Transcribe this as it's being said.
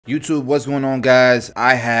YouTube, what's going on, guys?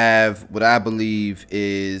 I have what I believe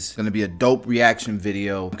is going to be a dope reaction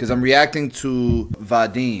video because I'm reacting to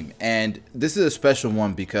Vadim, and this is a special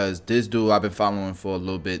one because this dude I've been following for a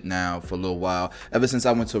little bit now, for a little while. Ever since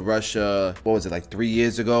I went to Russia, what was it, like 3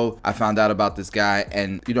 years ago, I found out about this guy,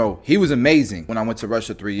 and you know, he was amazing when I went to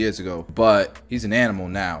Russia 3 years ago, but he's an animal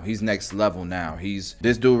now. He's next level now.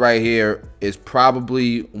 This dude right here is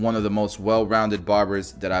probably one of the most well-rounded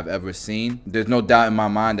barbers that I've ever seen. There's no doubt in my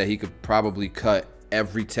mind that he could probably cut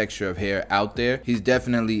every texture of hair out there. He's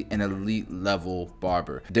definitely an elite level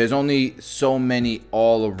barber. There's only so many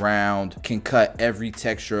all around can cut every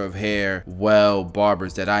texture of hair well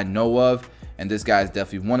barbers that I know of, and this guy is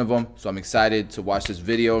definitely one of them. So I'm excited to watch this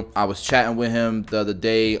video. I was chatting with him the other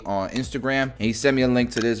day on Instagram, and he sent me a link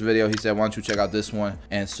to this video. He said, why don't you check out this one?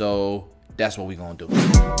 And so that's what we're gonna do.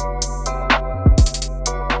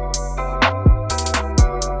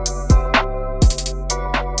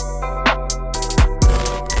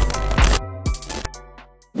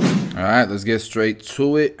 All right, let's get straight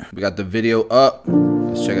to it. We got the video up.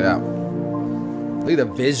 Let's check it out. Look at the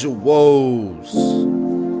visuals,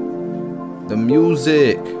 the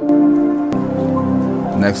music.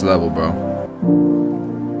 Next level, bro.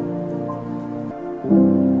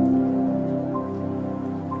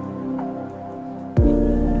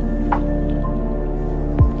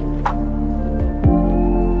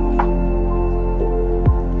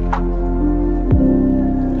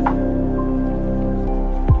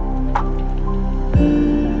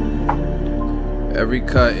 Every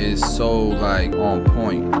cut is so like on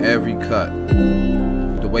point. Every cut,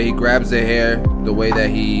 the way he grabs the hair, the way that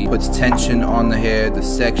he puts tension on the hair, the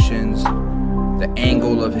sections, the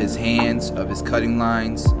angle of his hands, of his cutting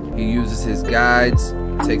lines. He uses his guides,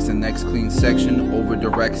 takes the next clean section, over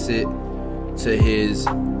directs it to his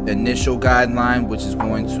initial guideline, which is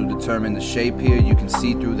going to determine the shape here. You can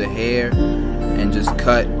see through the hair and just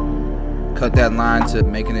cut that line to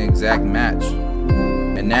make an exact match.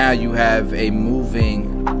 And now you have a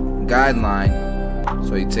moving guideline.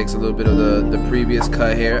 So he takes a little bit of the previous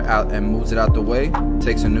cut hair out and moves it out the way,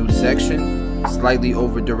 takes a new section, slightly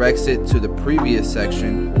over directs it to the previous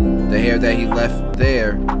section, the hair that he left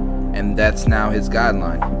there, and that's now his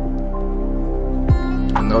guideline.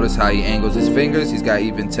 And notice how he angles his fingers. He's got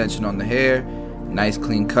even tension on the hair, nice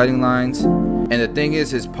clean cutting lines. And the thing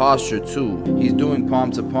is, his posture too. He's doing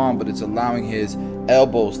palm to palm, but it's allowing his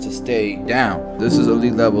elbows to stay down. This is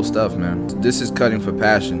elite level stuff, man. This is cutting for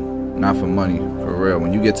passion, not for money, for real.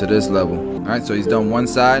 When you get to this level. All right, so he's done one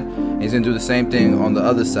side, and he's gonna do the same thing on the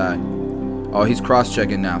other side. Oh, he's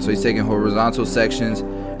cross-checking now. So he's taking horizontal sections,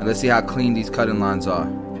 and let's see how clean these cutting lines are.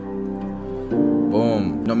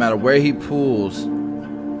 Boom. No matter where he pulls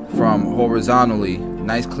from horizontally,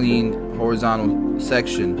 nice clean horizontal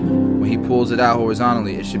section. When he pulls it out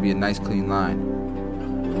horizontally, it should be a nice clean line,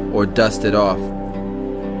 or dust it off.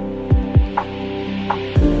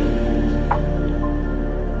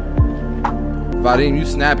 Vadim, you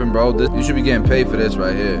snapping, bro. You should be getting paid for this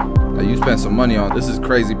right here. Like, you spent some money on this. Is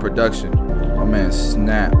crazy production. Oh man,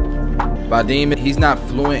 snap. Vadim, he's not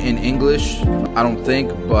fluent in English, I don't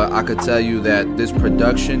think, but I could tell you that this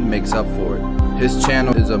production makes up for it. His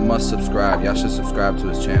channel is a must subscribe. Y'all should subscribe to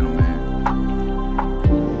his channel, man.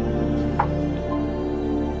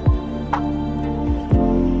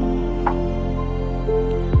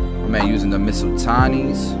 Man, using the Misc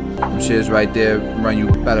them shits right there run you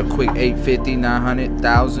about a quick 850, 900,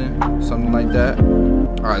 1,000, something like that.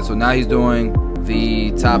 All right, so now he's doing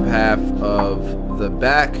the top half of the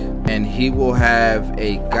back, and he will have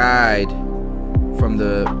a guide from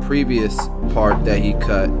the previous part that he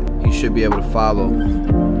cut. He should be able to follow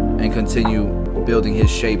and continue building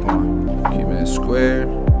his shape on. Keeping it square.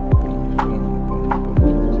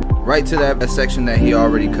 Right to that section that he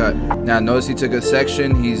already cut. Now notice he took a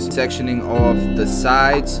section, he's sectioning off the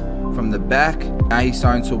sides from the back. Now he's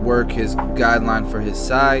starting to work his guideline for his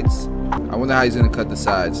sides. I wonder how he's gonna cut the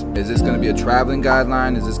sides. Is this gonna be a traveling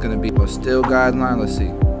guideline? Is this gonna be a still guideline? Let's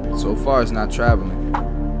see. So far it's not traveling.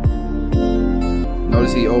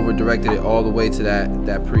 Notice he over directed it all the way to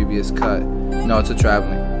that previous cut. No, it's a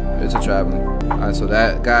traveling. It's a traveling. All right, so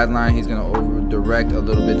that guideline he's gonna over direct a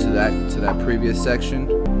little bit to that previous section.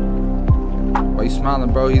 Why you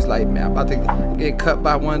smiling, bro? He's like, man, I'm about to get cut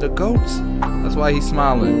by one of the goats. That's why he's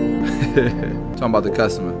smiling. Talking about the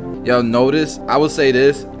customer. Yo, notice, I will say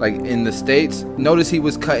this, like in the States, notice he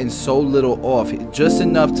was cutting so little off, just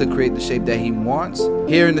enough to create the shape that he wants.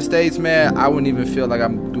 Here in the States, man, I wouldn't even feel like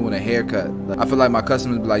I'm doing a haircut. I feel like my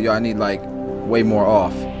customers would be like, yo, I need like way more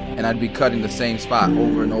off. And I'd be cutting the same spot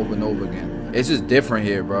over and over and over again. It's just different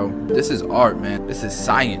here, bro. This is art, man. This is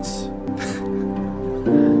science.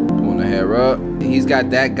 hair up. He's got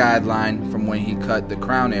that guideline from when he cut the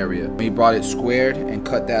crown area. When he brought it squared and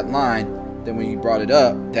cut that line, then when he brought it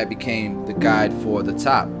up, that became the guide for the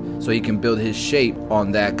top. So he can build his shape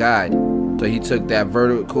on that guide. So he took that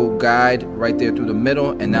vertical guide right there through the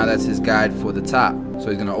middle, and now that's his guide for the top. So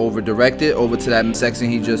he's gonna over direct it over to that section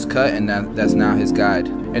he just cut, and that's now his guide.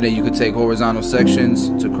 And then you could take horizontal sections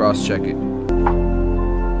to cross check it.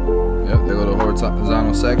 Yep, there go the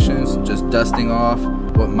horizontal sections, just dusting off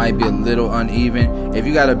what might be a little uneven. If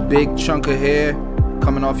you got a big chunk of hair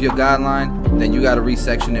coming off your guideline, then you gotta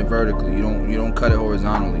resection it vertically. You don't cut it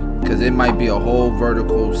horizontally, because it might be a whole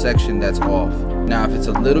vertical section that's off. Now if it's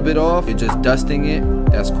a little bit off, you're just dusting it,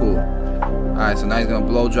 that's cool. Alright, so now he's gonna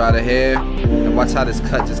blow dry the hair, and watch how this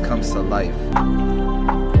cut just comes to life.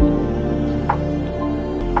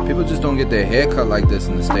 People just don't get their hair cut like this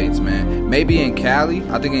in the States, man. Maybe in Cali,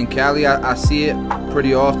 I think in Cali I see it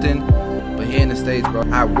pretty often, but here in the States, bro,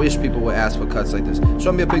 I wish people would ask for cuts like this.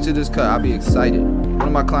 Show me a picture of this cut, I'll be excited. One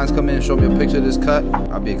of my clients come in and show me a picture of this cut,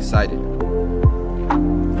 I'll be excited.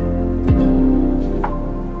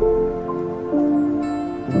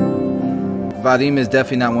 Vadim is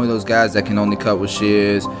definitely not one of those guys that can only cut with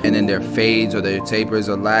shears and then their fades or their tapers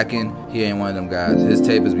are lacking. He ain't one of them guys. His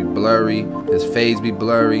tapers be blurry, his fades be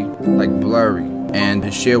blurry, like blurry. And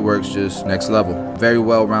his shear work's just next level. Very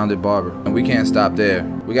well-rounded barber. And we can't stop there.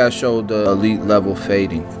 We gotta show the elite level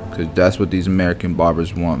fading, because that's what these American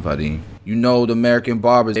barbers want, Vadim. You know the American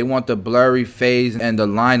barbers, they want the blurry fades and the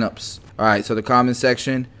lineups. Alright, so the comment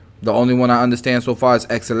section. The only one I understand so far is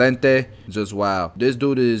excelente. Just wow. This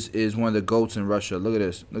dude is one of the GOATs in Russia. Look at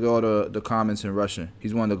this. Look at all the comments in Russian.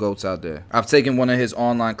 He's one of the GOATs out there. I've taken one of his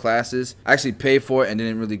online classes. I actually paid for it and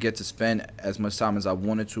didn't really get to spend as much time as I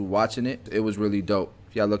wanted to watching it. It was really dope.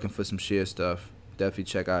 If y'all looking for some sheer stuff, definitely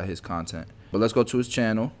check out his content. But let's go to his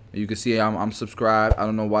channel. You can see I'm subscribed. I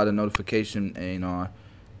don't know why the notification ain't on.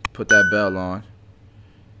 Put that bell on.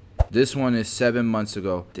 This one is 7 months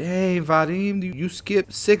ago. Dang, Vadim, you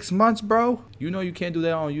skipped 6 months, bro? You know you can't do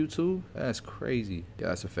that on YouTube? That's crazy. Yeah,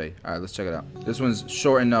 that's a fake. All right, let's check it out. This one's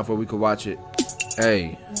short enough where we could watch it.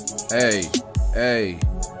 Hey, hey, hey,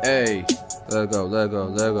 hey. Let go, let go,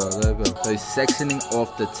 let go, let go. So he's sectioning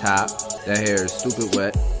off the top. That hair is stupid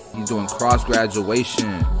wet. He's doing cross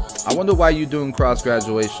graduation. I wonder why you're doing cross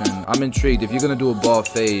graduation. I'm intrigued. If you're gonna do a bald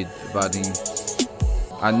fade, Vadim,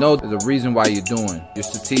 I know there's a reason why you're doing. You're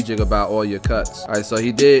strategic about all your cuts. All right, so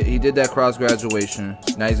he did that cross graduation.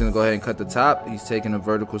 Now he's gonna go ahead and cut the top. He's taking a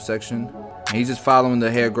vertical section. And he's just following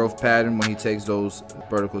the hair growth pattern when he takes those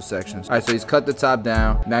vertical sections. All right, so he's cut the top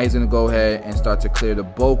down. Now he's gonna go ahead and start to clear the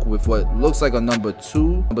bulk with what looks like a number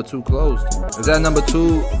 2. Number 2 closed. Is that number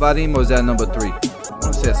 2, Vadim, or is that number 3? I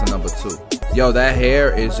wanna say it's a number 2. Yo, that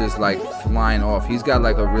hair is just like flying off. He's got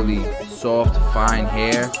like a really soft, fine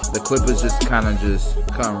hair. The clippers just kind of just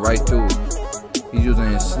cutting right through. He's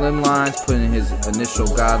using his slim lines, putting his initial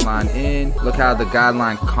guideline in. Look how the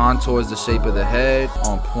guideline contours the shape of the head.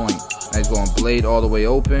 On point. Now he's going blade all the way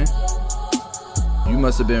open. You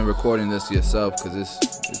must have been recording this yourself, because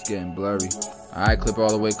it's getting blurry. Alright, clipper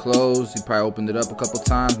all the way closed. He probably opened it up a couple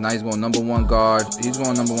times. Now he's going number 1 guard. He's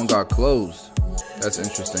going number 1 guard closed. That's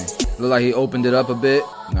interesting. Look like he opened it up a bit.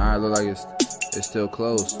 Nah, it look like it's still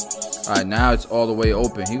closed. Alright, now it's all the way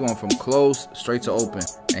open. He's going from closed straight to open.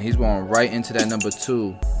 And he's going right into that number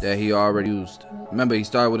 2 that he already used. Remember, he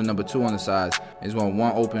started with a number 2 on the sides. He's going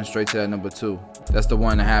 1 open straight to that number 2. That's the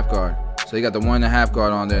 1.5 guard. So he got the 1.5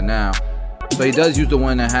 guard on there now. So he does use the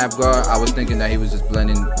 1.5 guard. I was thinking that he was just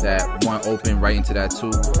blending that 1 open right into that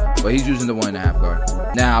 2. But he's using the 1.5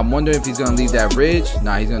 guard. Now, I'm wondering if he's going to leave that ridge.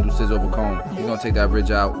 Nah, he's going to do scissor over comb. He's going to take that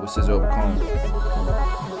ridge out with scissor over comb.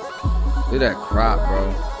 Look at that crop,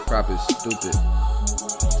 bro. Crop is stupid.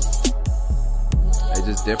 It's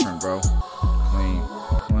just different, bro. Clean,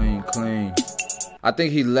 clean, clean. I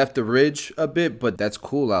think he left the ridge a bit, but that's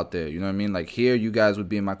cool out there. You know what I mean? Like here, you guys would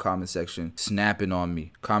be in my comment section snapping on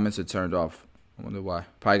me. Comments are turned off. I wonder why.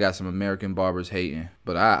 Probably got some American barbers hating,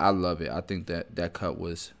 but I love it. I think that cut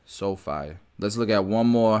was so fire. Let's look at one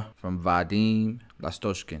more from Vadim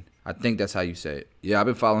Lastoshkin. I think that's how you say it. Yeah, I've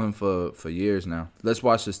been following him for years now. Let's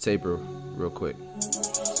watch this taper real quick.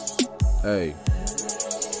 Hey.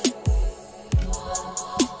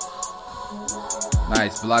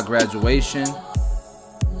 Nice block graduation.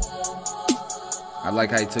 I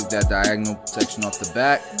like how he took that diagonal section off the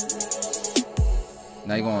back.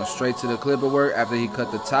 Now you're going straight to the clipper work after he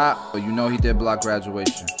cut the top. But you know he did block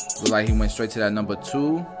graduation. Look like he went straight to that number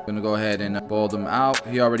 2. Gonna go ahead and bald him out.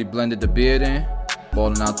 He already blended the beard in.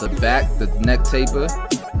 Balding out the back, the neck taper.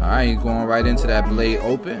 Alright, he's going right into that blade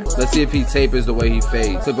open. Let's see if he tapers the way he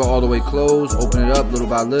fades. Clipper all the way closed. Open it up little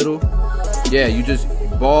by little. Yeah, you just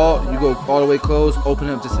ball, you go all the way close, open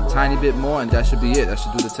up just a tiny bit more, and that should be it. That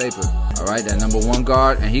should do the taper. All right, that number 1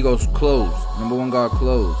 guard, and he goes close. Number 1 guard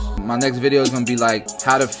close. My next video is gonna be like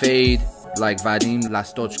how to fade like Vadim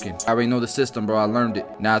Lastochkin. I already know the system, bro. I learned it.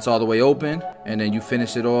 Now it's all the way open, and then you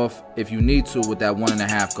finish it off if you need to with that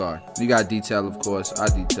 1.5 guard. You got detail, of course. I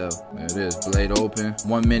detail. There it is. Blade open.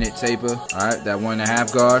 1 minute taper. All right, that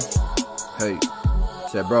 1.5 guard. Hey,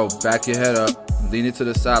 said, bro, back your head up. Lean it to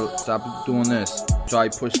the side. Stop doing this. Try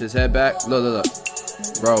to push his head back. Look, look,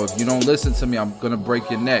 look. Bro, if you don't listen to me, I'm gonna break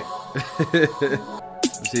your neck.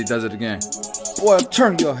 See, he does it again. Boy,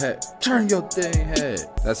 turn your head. Turn your dang head.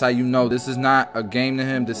 That's how you know this is not a game to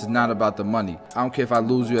him. This is not about the money. I don't care if I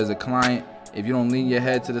lose you as a client. If you don't lean your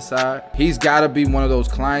head to the side, he's got to be one of those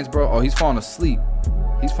clients, bro. Oh, he's falling asleep.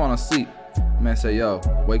 He's falling asleep. Man say, yo,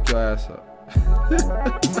 wake your ass up.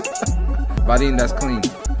 Vadim, that's clean.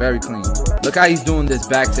 Very clean. Look how he's doing this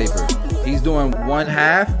back taper. He's doing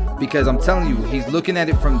 1/2. Because I'm telling you, he's looking at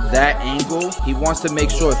it from that angle. He wants to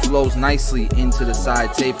make sure it flows nicely into the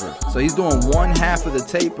side taper. So he's doing 1/2 of the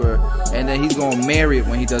taper, and then he's gonna marry it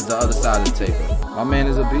when he does the other side of the taper. My man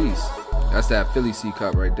is a beast. That's that Philly C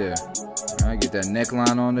cut right there. All right, get that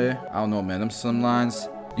neckline on there. I don't know, man, them slim lines,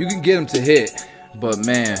 you can get them to hit, but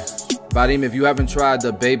man, Vadim, if you haven't tried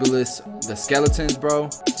the Babyliss, the skeletons, bro,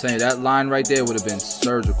 I'm telling you, that line right there would have been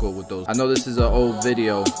surgical with those. I know this is an old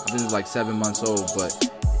video. I think it's like 7 months old,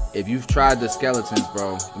 but if you've tried the skeletons,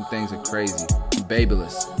 bro, them things are crazy.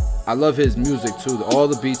 Babyliss. I love his music too. All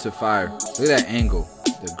the beats are fire. Look at that angle.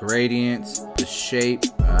 The gradients, the shape.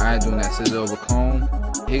 I ain't doing that scissor over comb.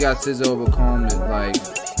 He got scissor over comb and like,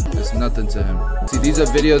 it's nothing to him. See, these are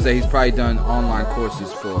videos that he's probably done online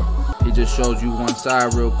courses for. He just shows you one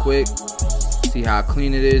side real quick. See how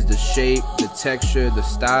clean it is, the shape, the texture, the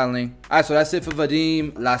styling. All right, so that's it for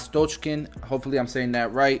Vadim Lastochkin. Hopefully I'm saying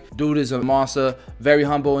that right. Dude is a monster, very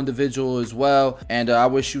humble individual as well. And I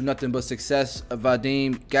wish you nothing but success,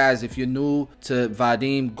 Vadim. Guys, if you're new to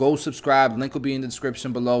Vadim, go subscribe. Link will be in the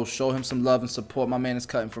description below. Show him some love and support. My man is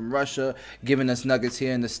cutting from Russia, giving us nuggets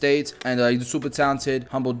here in the States. And he's a super talented,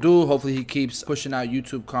 humble dude. Hopefully he keeps pushing out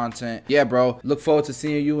YouTube content. Yeah, bro. Look forward to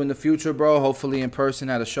seeing you in the future, bro. Hopefully in person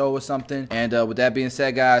at a show or something. And with that being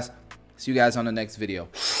said, guys, see you guys on the next video.